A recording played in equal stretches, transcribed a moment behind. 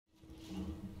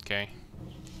Okay.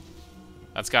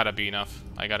 That's gotta be enough.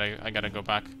 I gotta go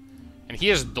back. And he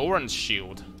has Doran's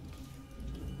shield.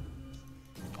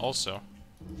 Also.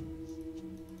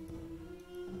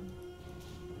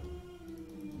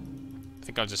 I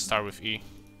think I'll just start with E.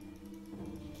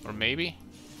 Or maybe?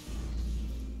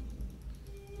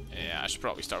 Yeah, I should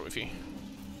probably start with E.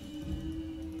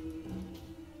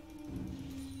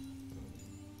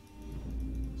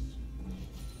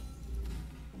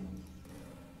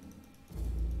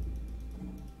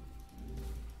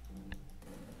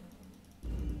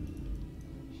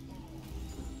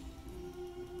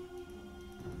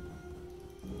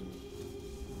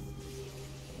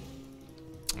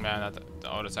 Man, the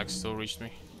auto attack still reached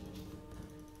me.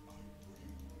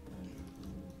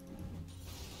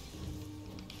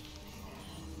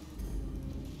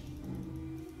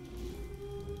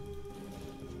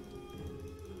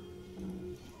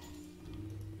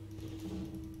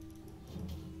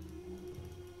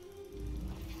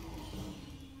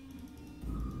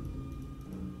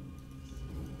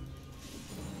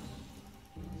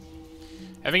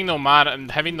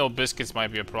 Having no biscuits might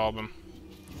be a problem.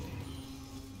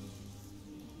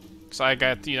 Cause I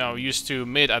got, you know, used to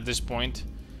mid at this point,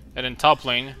 and in top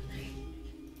lane,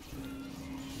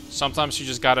 sometimes you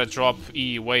just gotta drop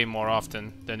E way more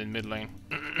often than in mid lane,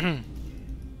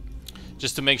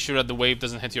 just to make sure that the wave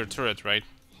doesn't hit your turret, right?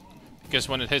 Because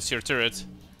when it hits your turret,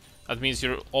 that means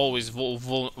you're always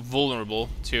vulnerable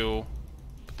to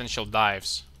potential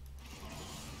dives.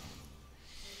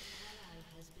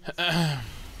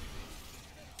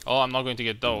 Oh, I'm not going to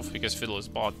get Dove because Fiddle is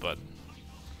bot, but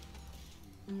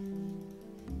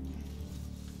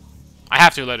I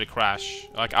have to let it crash.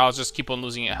 Like, I'll just keep on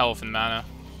losing health and mana.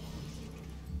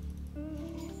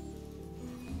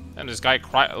 And this guy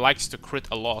likes to crit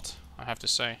a lot, I have to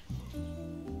say.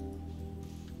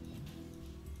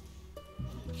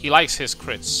 He likes his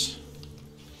crits.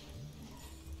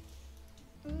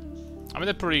 I'm in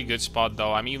a pretty good spot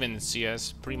though. I'm even in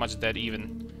CS, pretty much dead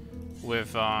even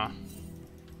with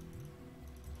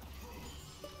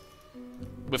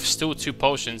still 2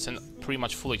 potions and pretty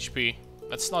much full HP.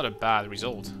 That's not a bad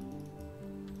result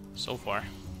so far.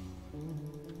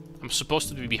 I'm supposed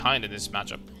to be behind in this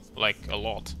matchup, like a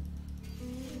lot.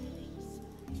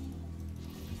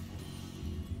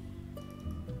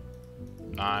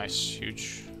 Nice,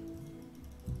 huge.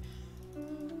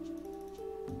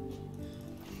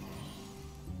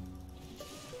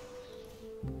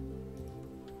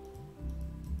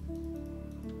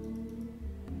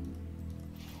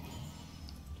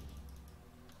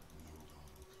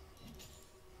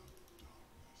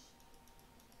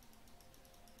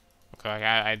 Okay,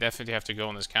 I definitely have to go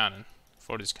on this cannon,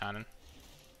 for this cannon.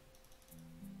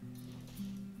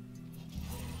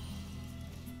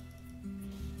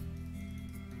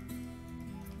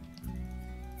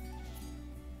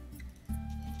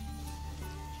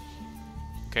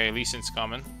 Okay, Lee Sin's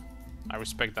coming. I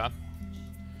respect that.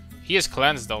 He is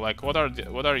cleansed though. Like, what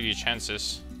are your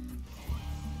chances?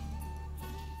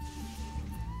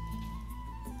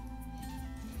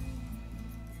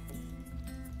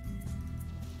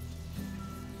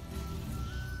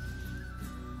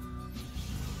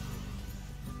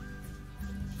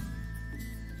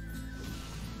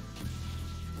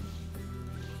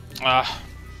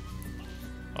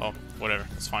 Oh, whatever.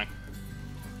 That's fine.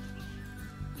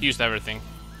 He used everything.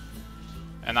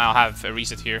 And I'll have a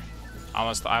reset here.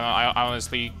 I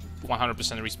honestly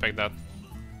 100% respect that.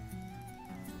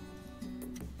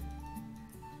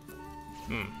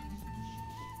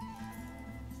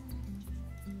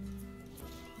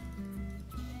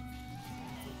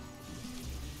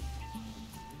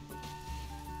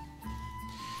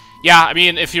 Yeah, I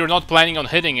mean, if you're not planning on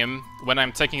hitting him when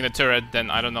I'm taking the turret,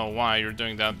 then I don't know why you're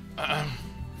doing that.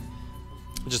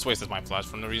 Just wasted my flash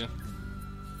for no reason.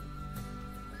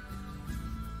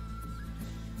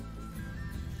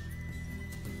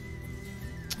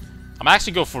 I'm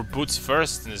actually go for boots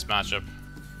first in this matchup.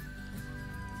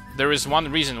 There is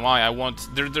one reason why I want...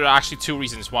 There are actually 2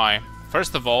 reasons why.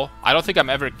 First of all, I don't think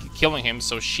I'm ever killing him,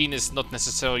 so Sheen is not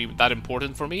necessarily that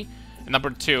important for me. And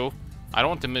number 2, I don't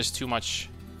want to miss too much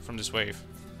from this wave.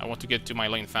 I want to get to my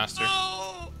lane faster.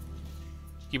 No!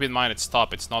 Keep in mind it's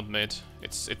top, it's not mid.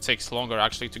 It takes longer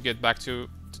actually to get back to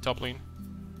top lane.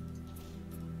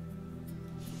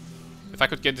 If I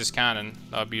could get this cannon,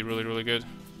 that would be really, really good.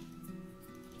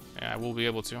 Yeah, I will be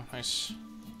able to. Nice.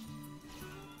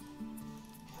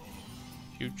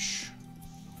 Huge.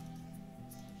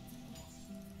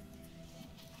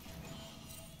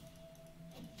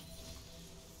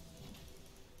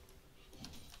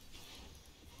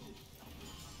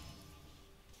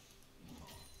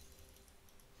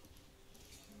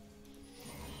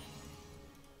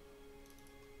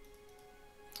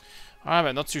 Alright,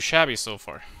 man, not too shabby so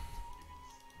far.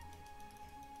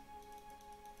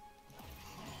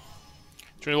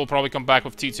 Trinity will probably come back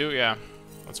with T2, yeah.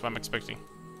 That's what I'm expecting.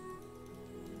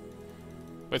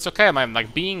 But it's okay, man.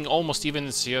 Like, being almost even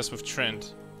in CS with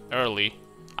Trent early,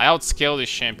 I outscale this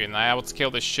champion. I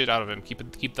outscale the shit out of him.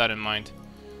 Keep that in mind.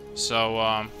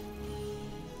 So,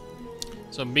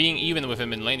 so being even with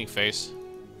him in laning phase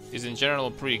is in general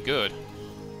pretty good.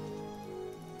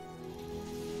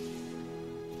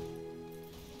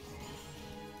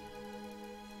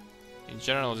 In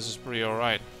general, this is pretty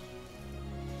alright.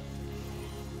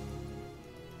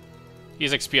 He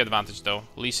has XP advantage though.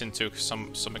 Lee Sin took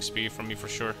some XP from me for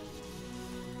sure.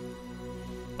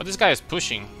 But this guy is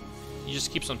pushing. He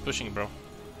just keeps on pushing, bro.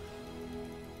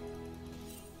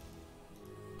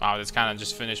 Wow, this cannon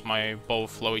just finished my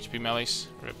both low HP melees.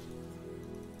 Rip.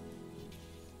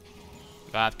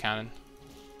 Bad cannon.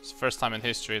 It's the first time in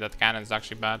history that cannon is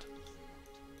actually bad.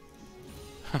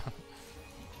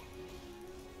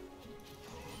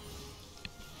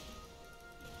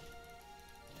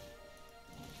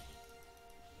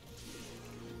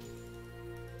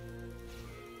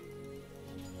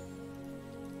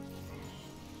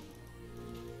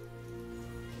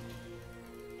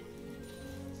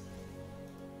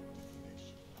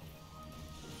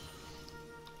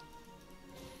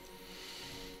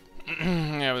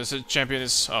 Yeah, but this champion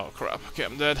is... Oh, crap. Okay,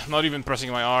 I'm dead. I'm not even pressing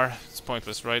my R. It's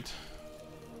pointless, right?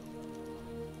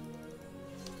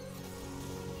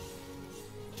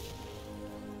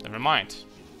 Never mind.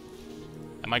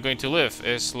 Am I going to live?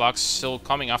 Is Lux still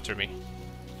coming after me?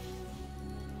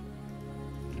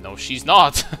 No, she's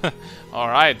not.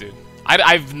 Alright, dude.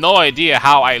 I've no idea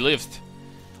how I lived.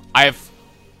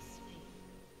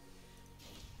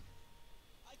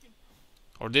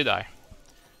 Or did I?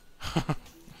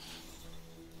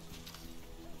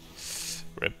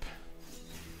 Rip.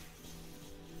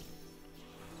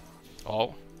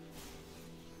 Oh.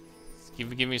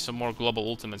 Give me some more global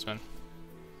ultimates, man.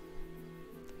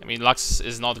 I mean, Lux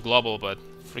is not global, but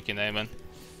freaking A, man.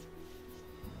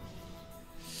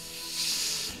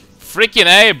 Freaking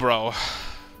A, bro.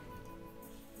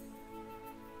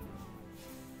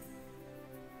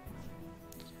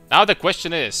 Now the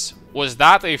question is, was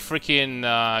that a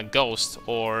freaking ghost,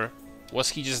 or was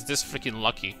he just this freaking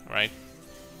lucky, right?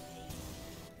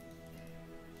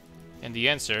 And the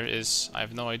answer is, I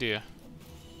have no idea.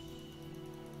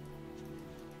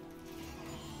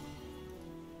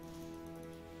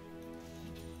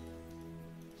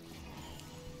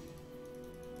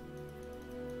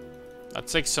 That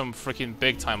takes some freaking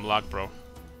big time luck, bro.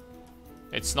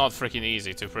 It's not freaking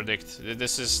easy to predict.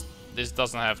 This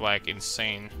doesn't have like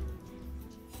insane.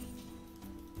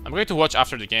 I'm going to watch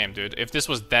after the game, dude. If this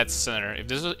was dead center,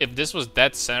 if this was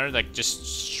dead center, like just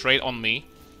straight on me,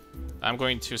 I'm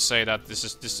going to say that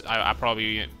I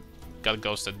probably got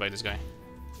ghosted by this guy.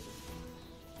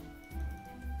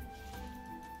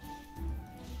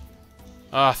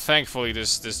 Thankfully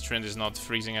this trend is not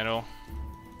freezing at all.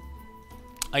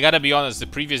 I gotta be honest, the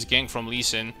previous gank from Lee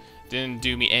Sin didn't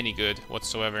do me any good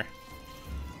whatsoever.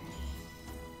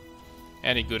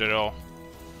 Any good at all.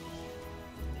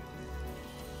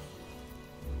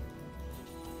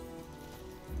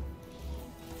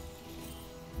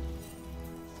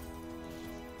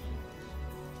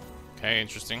 Okay,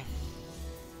 interesting.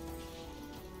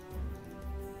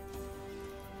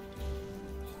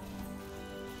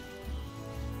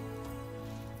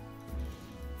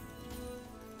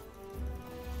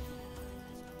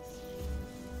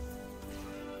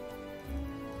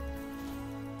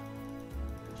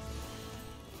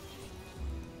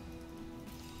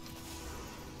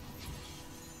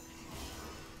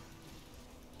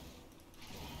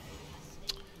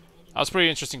 That was pretty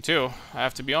interesting too, I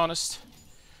have to be honest.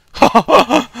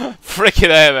 Freaking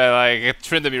A, man, like,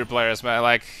 Tryndamere players, man,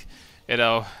 like, you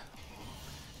know,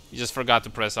 you just forgot to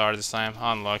press R this time,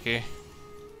 unlucky.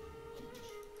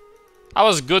 I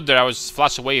was good there, I was just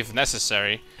flash away if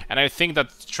necessary, and I think that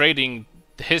trading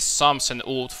his sums and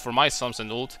ult for my sums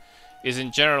and ult is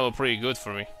in general pretty good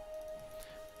for me.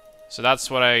 So that's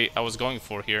what I was going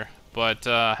for here. But,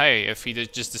 hey, if he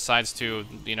just decides to,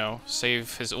 you know,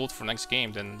 save his ult for next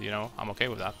game, then, you know, I'm okay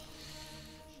with that.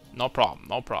 No problem,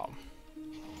 no problem.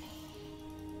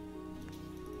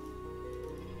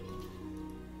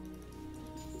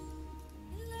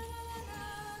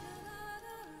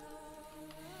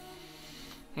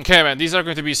 Okay, man, these are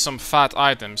going to be some fat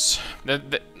items.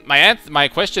 My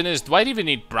question is, do I even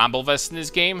need Bramble Vest in this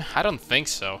game? I don't think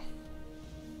so.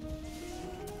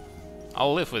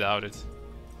 I'll live without it.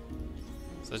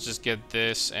 So let's just get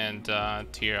this and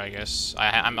tier, I guess.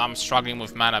 I'm struggling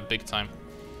with mana big time.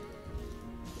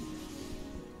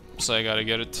 so I gotta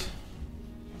get it.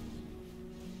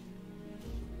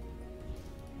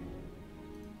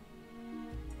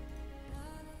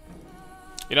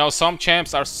 You know, some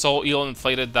champs are so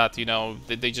ill-inflated that, you know,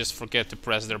 they just forget to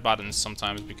press their buttons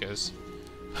sometimes because...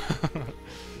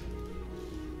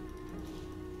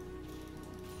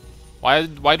 Why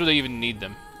do they even need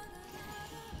them?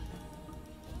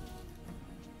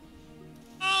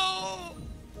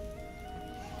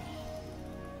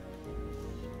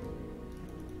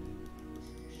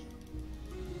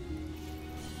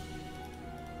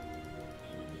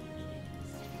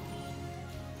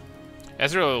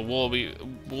 Ezreal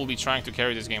will be trying to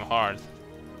carry this game hard.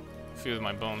 Feel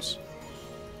my bones.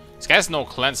 This guy has no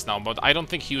cleanse now, but I don't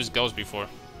think he used Ghost before.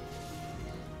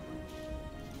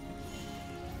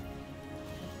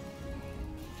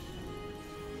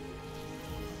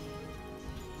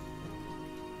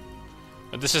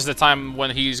 But this is the time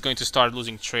when he's going to start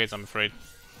losing trades, I'm afraid.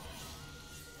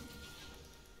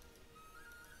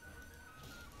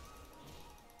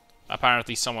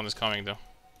 Apparently someone is coming though.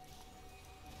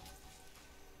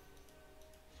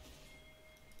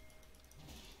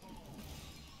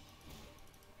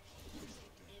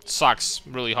 Sucks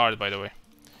really hard, by the way,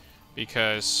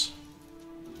 because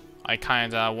I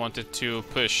kinda wanted to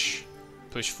push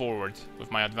forward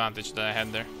with my advantage that I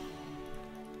had there.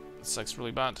 It sucks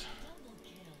really bad.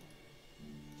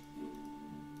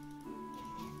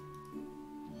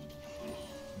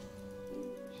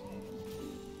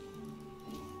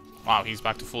 Wow, he's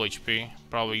back to full HP.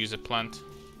 Probably use a plant.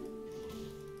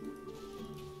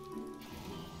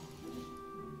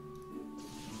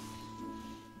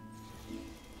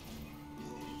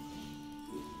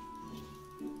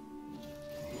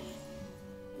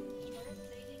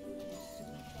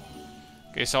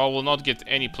 Okay, so I will not get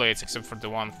any plates except for the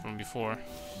one from before.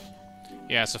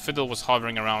 Yeah, so Fiddle was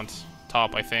hovering around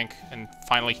top, I think, and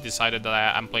finally he decided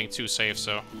that I'm playing too safe,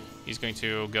 so he's going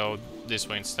to go this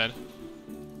way instead.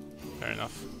 Fair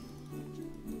enough.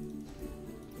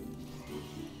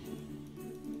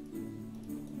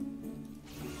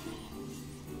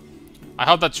 I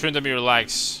hope that Tryndamere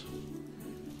likes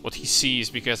what he sees,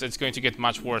 because it's going to get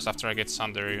much worse after I get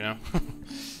Sunder, you know?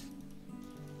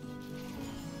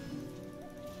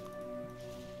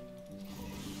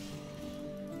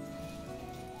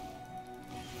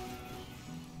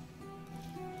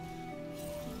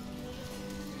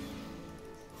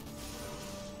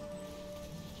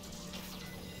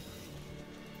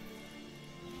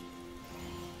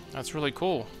 That's really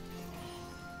cool.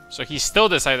 So he still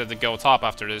decided to go top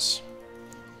after this.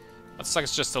 That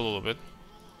sucks just a little bit.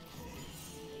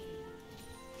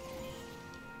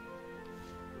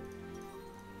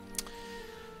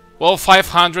 Well,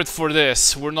 500 for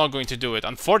this. We're not going to do it.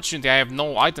 Unfortunately, I have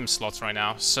no item slots right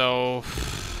now, so...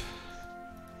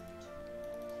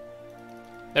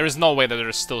 There is no way that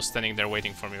they're still standing there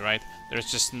waiting for me, right? There's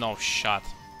just no shot.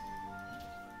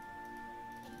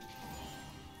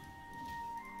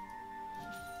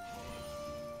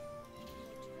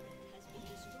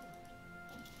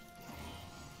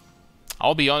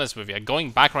 I'll be honest with you,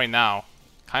 going back right now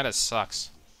kinda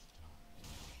sucks.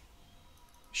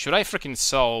 Should I freaking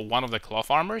sell one of the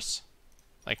cloth armors?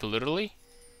 Like, literally?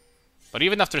 But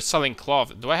even after selling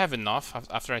cloth, do I have enough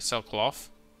after I sell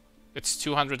cloth? It's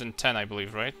 210, I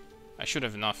believe, right? I should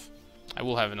have enough. I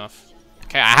will have enough.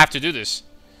 Okay, I have to do this.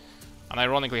 And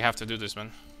ironically have to do this,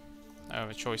 man. I have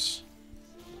a choice.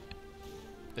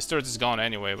 This turret is gone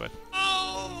anyway, but...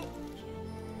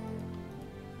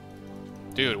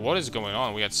 Dude, what is going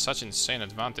on? We had such insane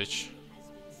advantage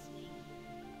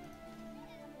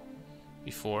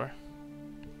before.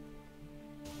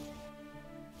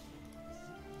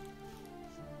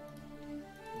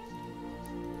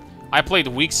 I played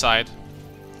weak side,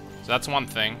 so that's one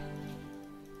thing.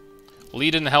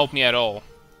 Lee didn't help me at all.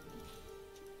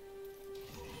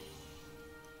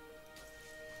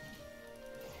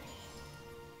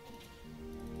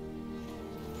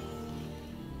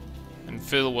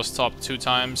 Phil was top 2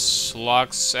 times,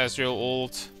 Lux, Ezreal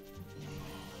ult.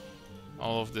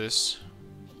 All of this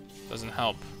doesn't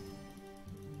help.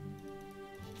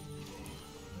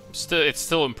 It's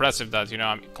still impressive that, you know,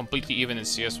 I'm completely even in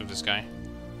CS with this guy.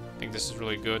 I think this is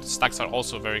really good. Stacks are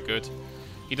also very good.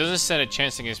 He doesn't stand a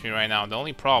chance against me right now. The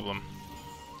only problem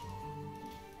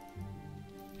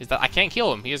is that I can't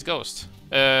kill him. He has Ghost.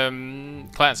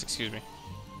 Cleanse, excuse me.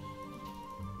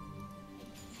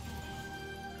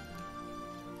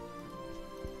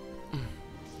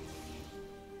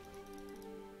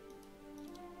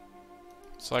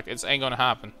 It's like, it ain't gonna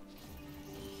happen.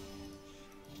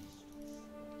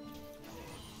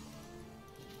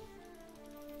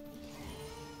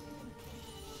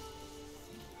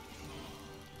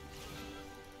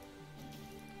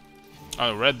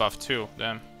 Oh, red buff too.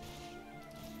 Damn.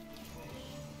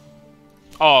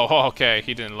 Oh, okay.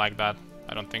 He didn't like that.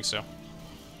 I don't think so.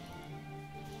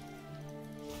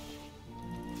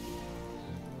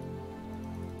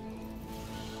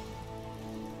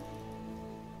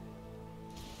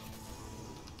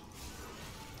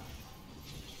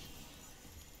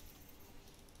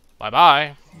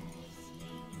 Bye-bye.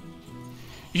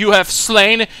 You have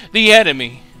slain the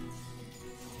enemy.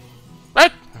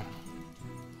 What?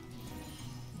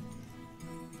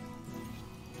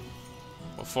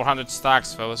 Well, 400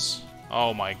 stacks, fellas.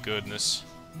 Oh my goodness.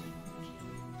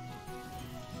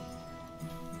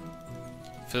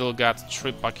 Phil got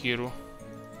Tripakiru.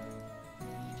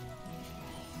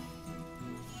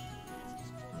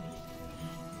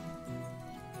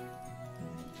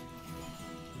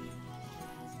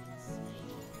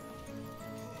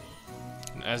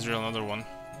 Ezreal, another one.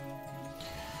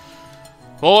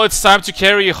 Well, it's time to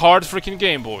carry a hard freaking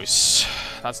game, boys.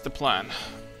 That's the plan.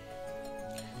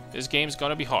 This game's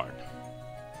gonna be hard.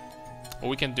 But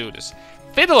we can do this.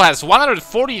 Fiddle has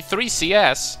 143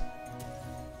 CS.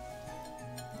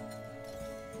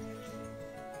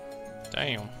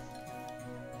 Damn.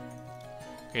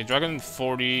 Okay, Dragon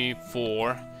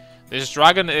 44. This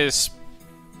Dragon is...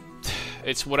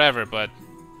 It's whatever, but...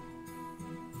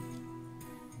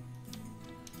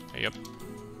 Yep.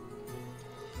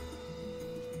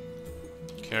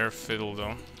 Care Fiddle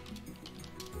though.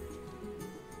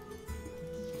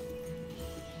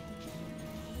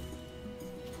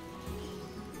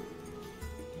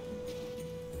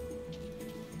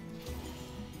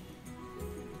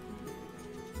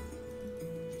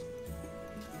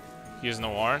 He has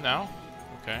no R now?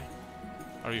 Okay.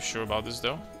 Are you sure about this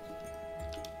though?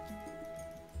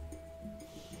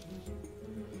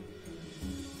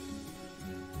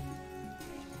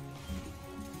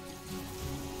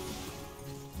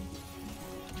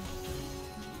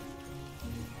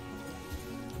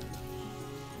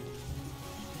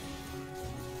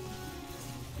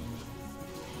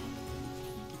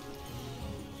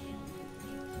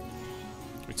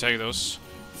 We take those.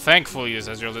 Thankfully, this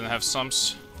Ezreal didn't have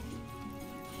sumps.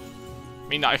 I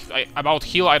mean, about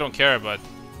heal, I don't care, but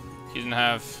he didn't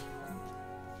have...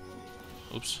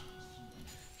 Oops.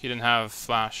 He didn't have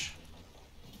flash.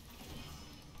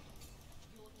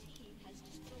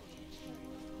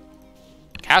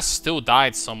 Cass still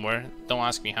died somewhere. Don't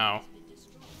ask me how.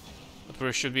 But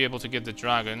we should be able to get the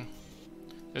dragon.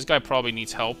 This guy probably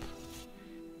needs help.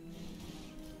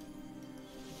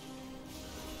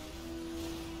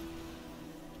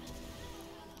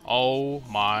 Oh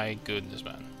my goodness,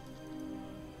 man.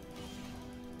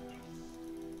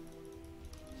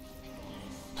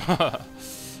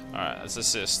 Alright, let's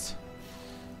assist.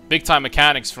 Big time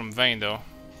mechanics from Vayne, though.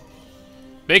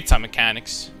 Big time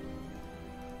mechanics.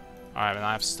 Alright, and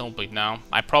I have Stoneblade now.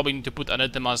 I probably need to put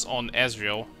Anathemas on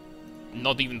Ezreal.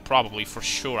 Not even probably, for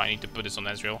sure I need to put this on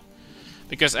Ezreal.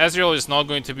 Because Ezreal is not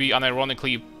going to be,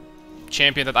 unironically,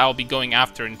 champion that I'll be going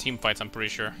after in teamfights, I'm pretty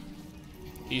sure.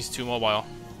 He's too mobile.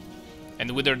 And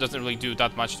Wither doesn't really do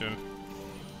that much to him.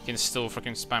 He can still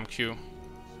freaking spam Q.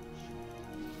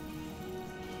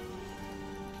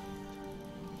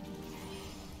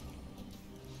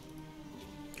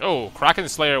 Oh, Kraken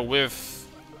Slayer with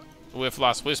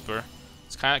Last Whisper.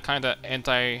 It's kind of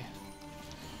anti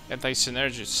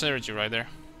synergy right there.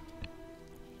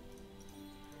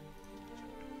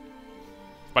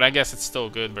 But I guess it's still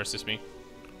good versus me.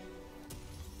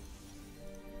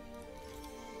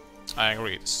 I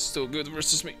agree, it's still good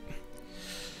versus me.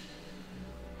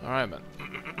 Alright, man.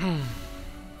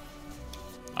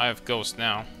 I have Ghost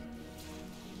now.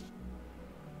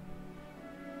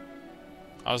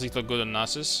 How's it look good on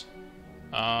Nasus?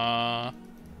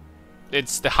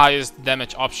 It's the highest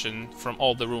damage option from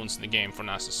all the runes in the game for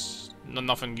Nasus.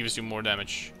 Nothing gives you more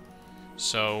damage.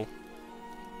 So...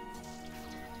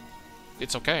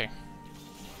 it's okay.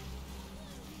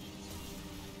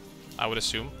 I would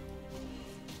assume.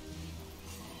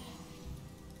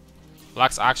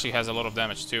 Lux actually has a lot of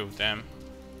damage too, damn.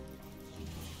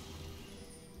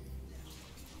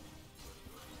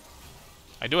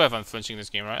 I do have unflinching this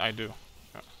game, right? I do.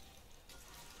 Yeah.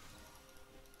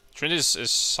 Tryndamere is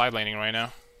side laning right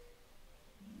now.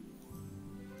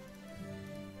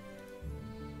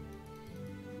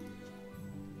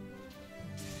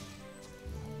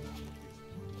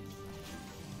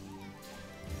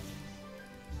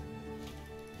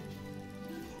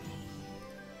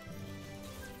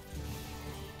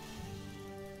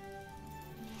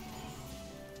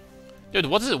 Dude,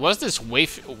 was this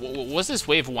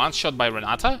wave one shot by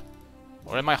Renata?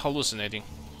 Or am I hallucinating?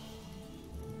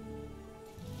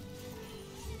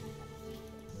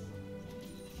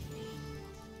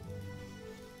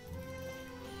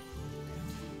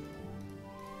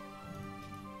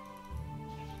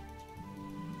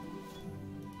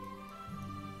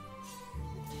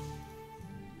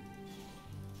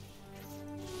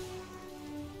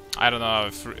 I don't know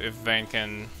if Vayne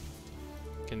can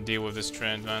deal with this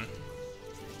trend, man.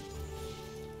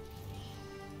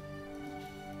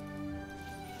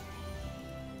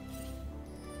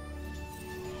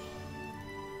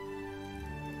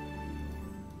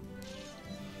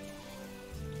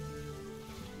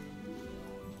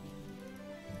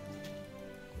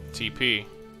 TP.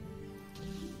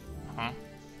 Huh?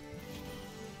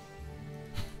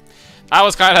 That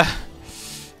was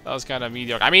kind of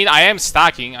mediocre. I mean, I am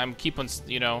stacking. I'm keep on,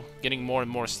 you know, getting more and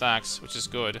more stacks, which is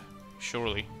good,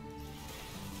 surely.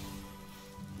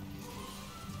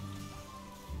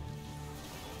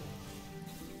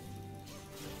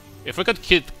 If we could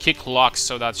kick Lux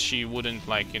so that she wouldn't,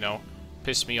 like, you know,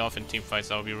 piss me off in team fights,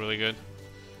 that would be really good.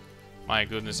 My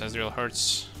goodness, Ezreal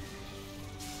hurts.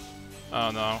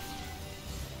 Oh no.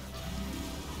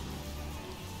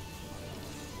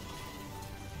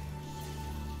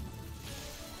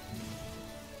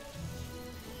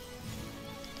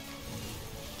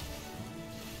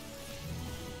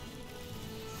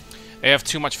 They have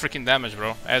too much freaking damage,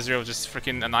 bro. Ezreal just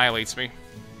freaking annihilates me.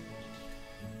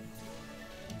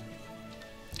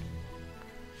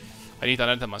 I need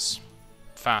Anetamas.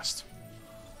 Fast.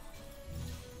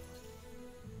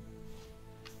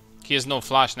 He has no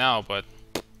flash now, but...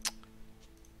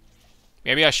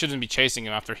 maybe I shouldn't be chasing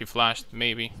him after he flashed.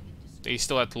 Maybe. They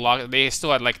still had like...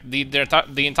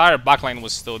 the entire backline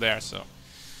was still there, so...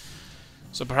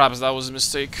 so perhaps that was a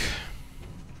mistake.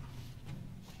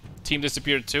 Team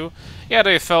disappeared too. Yeah,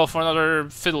 they fell for another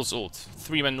Fiddle's ult.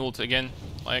 3-man ult again.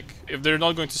 Like, if they're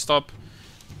not going to stop,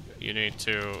 you need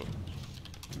to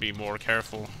be more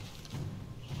careful.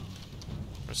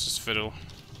 Versus Fiddle.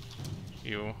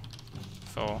 You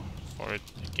fell for it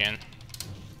again.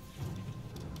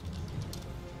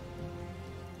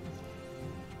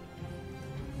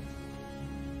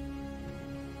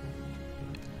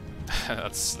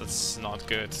 that's not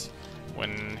good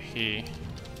when he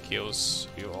kills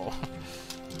you all.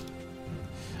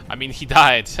 I mean, he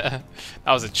died. That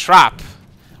was a trap.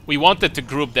 We wanted to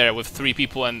group there with 3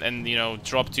 people and you know,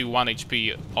 drop to 1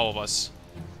 HP, all of us.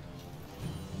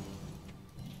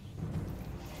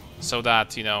 So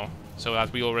that, you know, so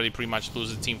that we already pretty much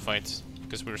lose the team fight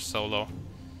because we're so low.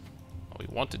 We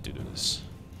wanted to do this.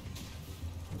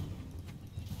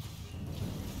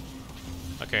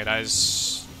 Okay, that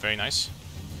is very nice.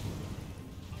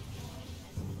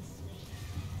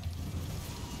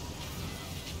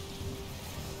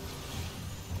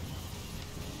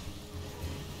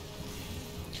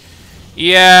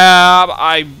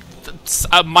 Yeah,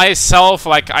 myself,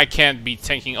 like, I can't be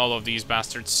tanking all of these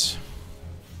bastards.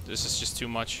 This is just too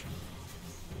much.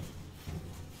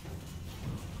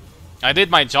 I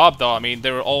did my job, though. I mean, they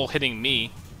were all hitting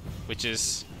me, which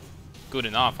is good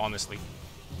enough, honestly.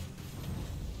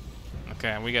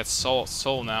 Okay, we get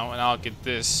soul now, and I'll get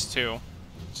this, too.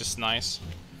 Just nice.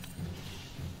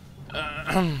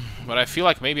 But I feel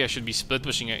like maybe I should be split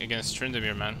pushing against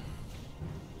Tryndamere, man.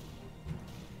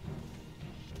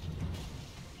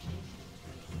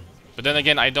 But then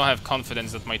again, I don't have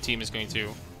confidence that my team is going to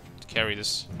carry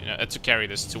this, you know,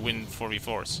 to win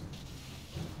 4v4s.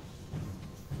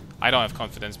 I don't have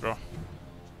confidence, bro.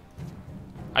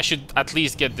 I should at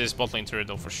least get this bot lane turret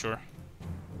though, for sure.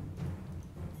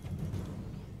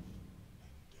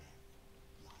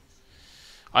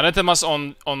 Anetamas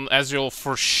on Ezreal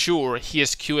for sure. He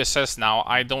has QSS now.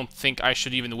 I don't think I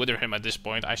should even wither him at this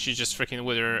point. I should just freaking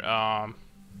wither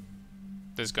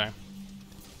this guy.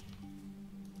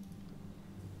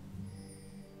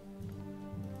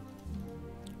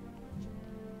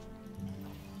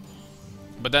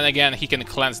 But then again, he can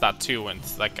cleanse that too, and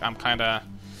like, I'm kinda...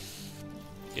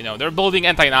 you know, they're building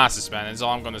anti-Nasus, man, that's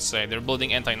all I'm gonna say. They're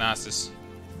building anti-Nasus.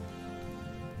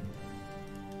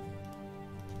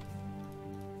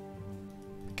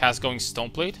 Cass going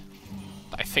Stomp?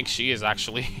 I think she is,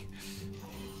 actually.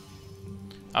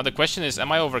 Now the question is,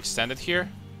 am I overextended here?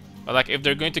 But like, if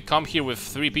they're going to come here with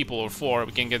 3 people or 4,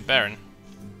 we can get Baron.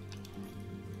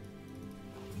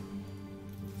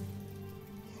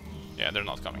 Yeah, they're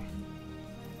not coming.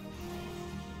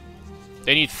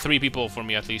 They need 3 people for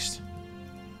me, at least.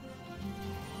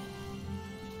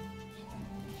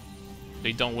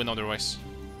 They don't win otherwise.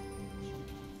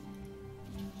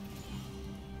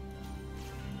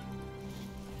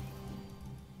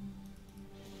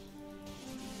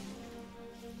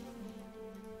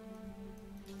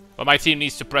 But my team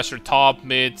needs to pressure top,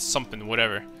 mid, something,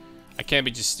 whatever. I can't be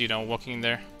just, you know, walking in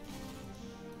there.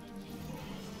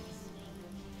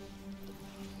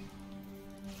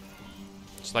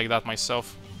 Just like that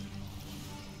myself.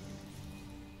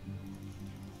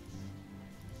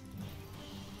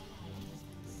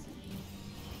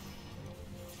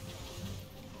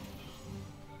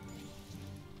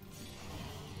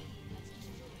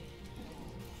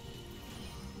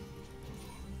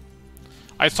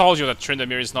 I told you that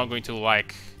Tryndamere is not going to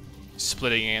like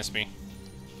splitting against me.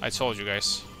 I told you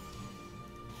guys.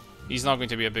 He's not going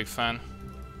to be a big fan.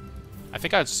 I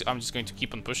think I'm just going to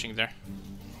keep on pushing there.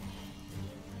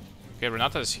 Okay,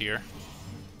 Renata is here.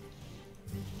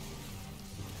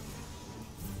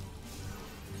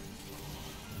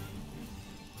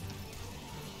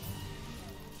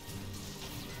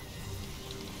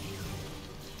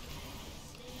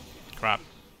 Crap.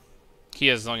 He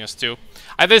has Zonias too.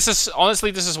 Honestly,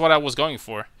 this is what I was going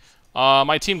for.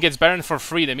 My team gets Baron for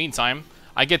free in the meantime.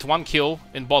 I get 1 kill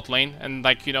in bot lane, and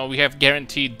like, you know, we have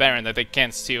guaranteed Baron that they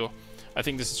can't steal. I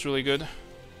think this is really good.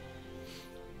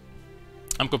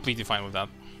 I'm completely fine with that.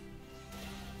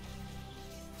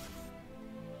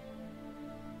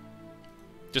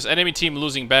 Just enemy team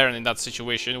losing Baron in that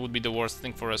situation would be the worst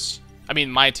thing for us. I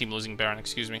mean, my team losing Baron,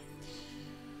 excuse me.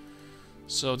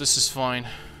 So this is fine.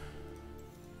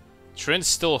 Trynd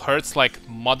still hurts like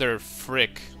mother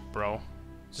frick, bro.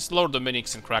 Just lower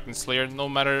Dominic's and Kraken Slayer. No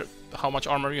matter how much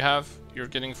armor you have, you're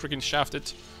getting freaking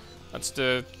shafted. That's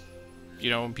the, you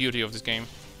know, beauty of this game.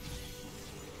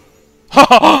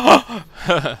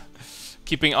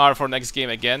 Keeping R for next game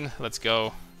again. Let's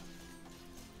go.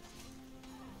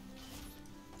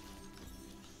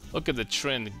 Look at the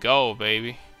Trynd go,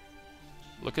 baby.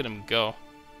 Look at him go.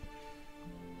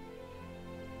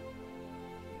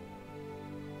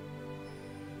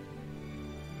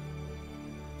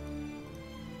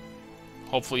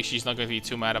 Hopefully she's not going to be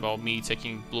too mad about me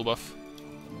taking blue buff.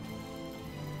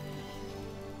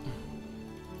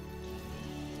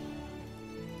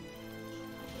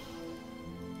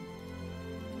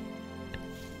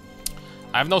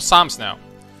 I have no Psalms now.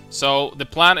 So the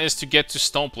plan is to get to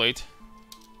Stomp,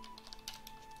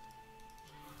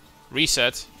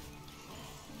 reset.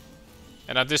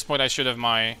 And at this point I should have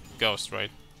my Ghost,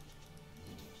 right?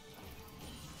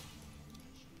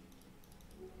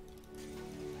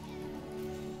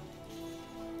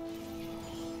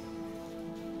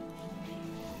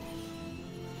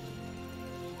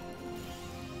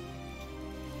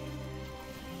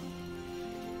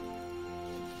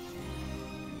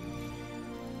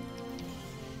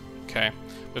 Okay,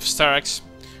 with Starex,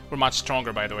 we're much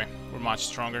stronger, by the way. We're much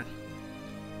stronger.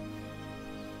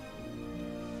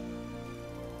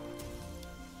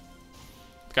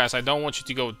 Guys, I don't want you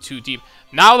to go too deep.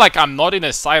 Now, like, I'm not in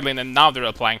a side lane, and now they're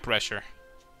applying pressure.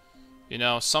 You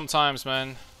know, sometimes,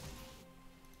 man.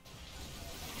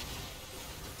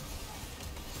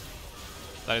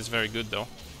 That is very good, though.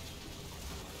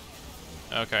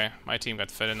 Okay, my team got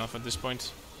fed enough at this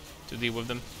point to deal with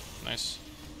them. Nice.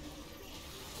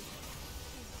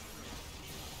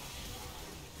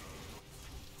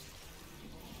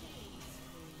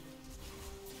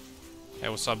 Hey,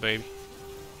 what's up, babe?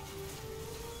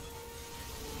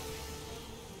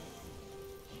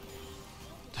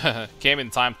 Came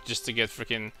in time just to get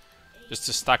freaking... just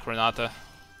to stack Renata.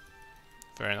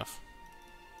 Fair enough.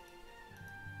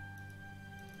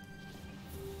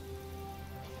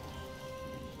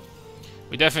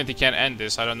 We definitely can't end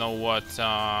this. I don't know what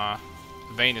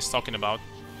Vayne is talking about.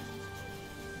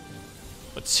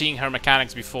 But seeing her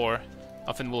mechanics before,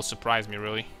 nothing will surprise me,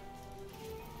 really.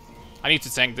 I need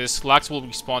to tank this. Lux will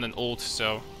respawn and ult,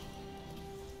 so...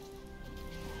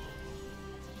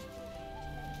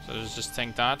 so let's just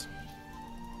tank that.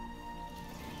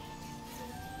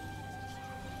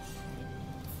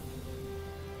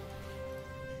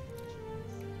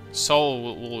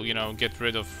 Soul will, you know, get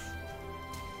rid of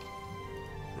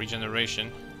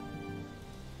regeneration.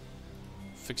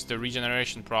 Fix the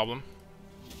regeneration problem.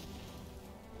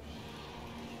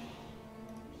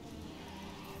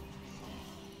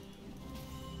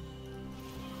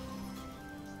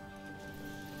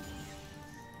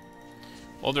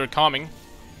 Well, they're coming.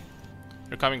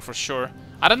 They're coming for sure.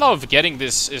 I don't know if getting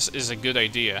this is a good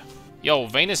idea. Yo,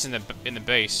 Vayne is in the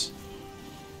base.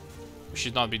 We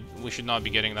should not be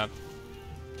getting that.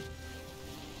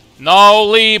 No,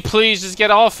 Lee, please just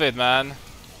get off it, man.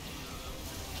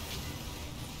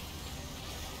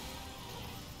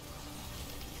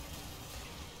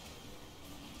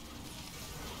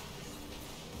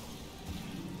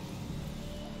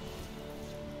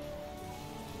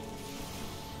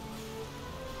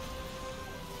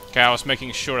 Okay, I was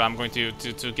making sure I'm going to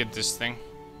get this thing.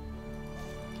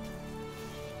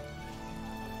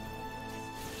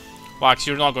 Wax,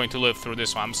 you're not going to live through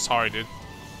this one. I'm sorry, dude.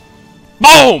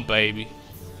 Boom, baby.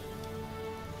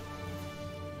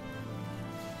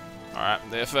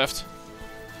 Alright, they have left.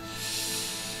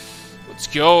 Let's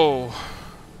go.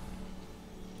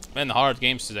 Man, hard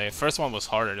games today. First one was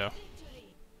harder, though.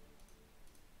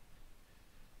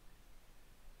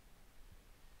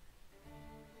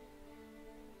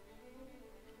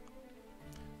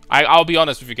 I'll be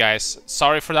honest with you guys.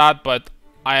 Sorry for that, but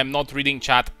I am not reading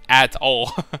chat at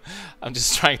all. I'm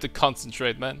just trying to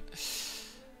concentrate, man.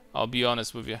 I'll be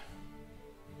honest with you.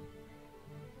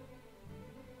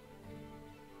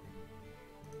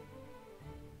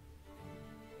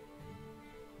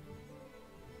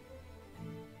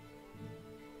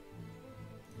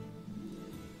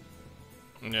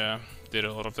 Yeah, did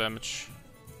a lot of damage.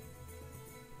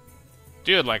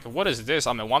 Dude, like, what is this?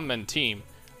 I'm a one-man team.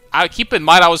 I keep in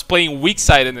mind I was playing weak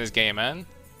side in this game, man.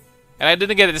 And I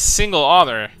didn't get a single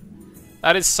honor.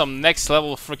 That is some next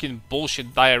level freaking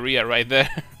bullshit diarrhea right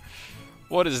there.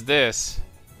 What is this?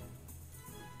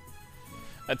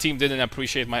 That team didn't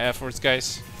appreciate my efforts,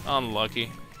 guys.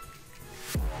 Unlucky.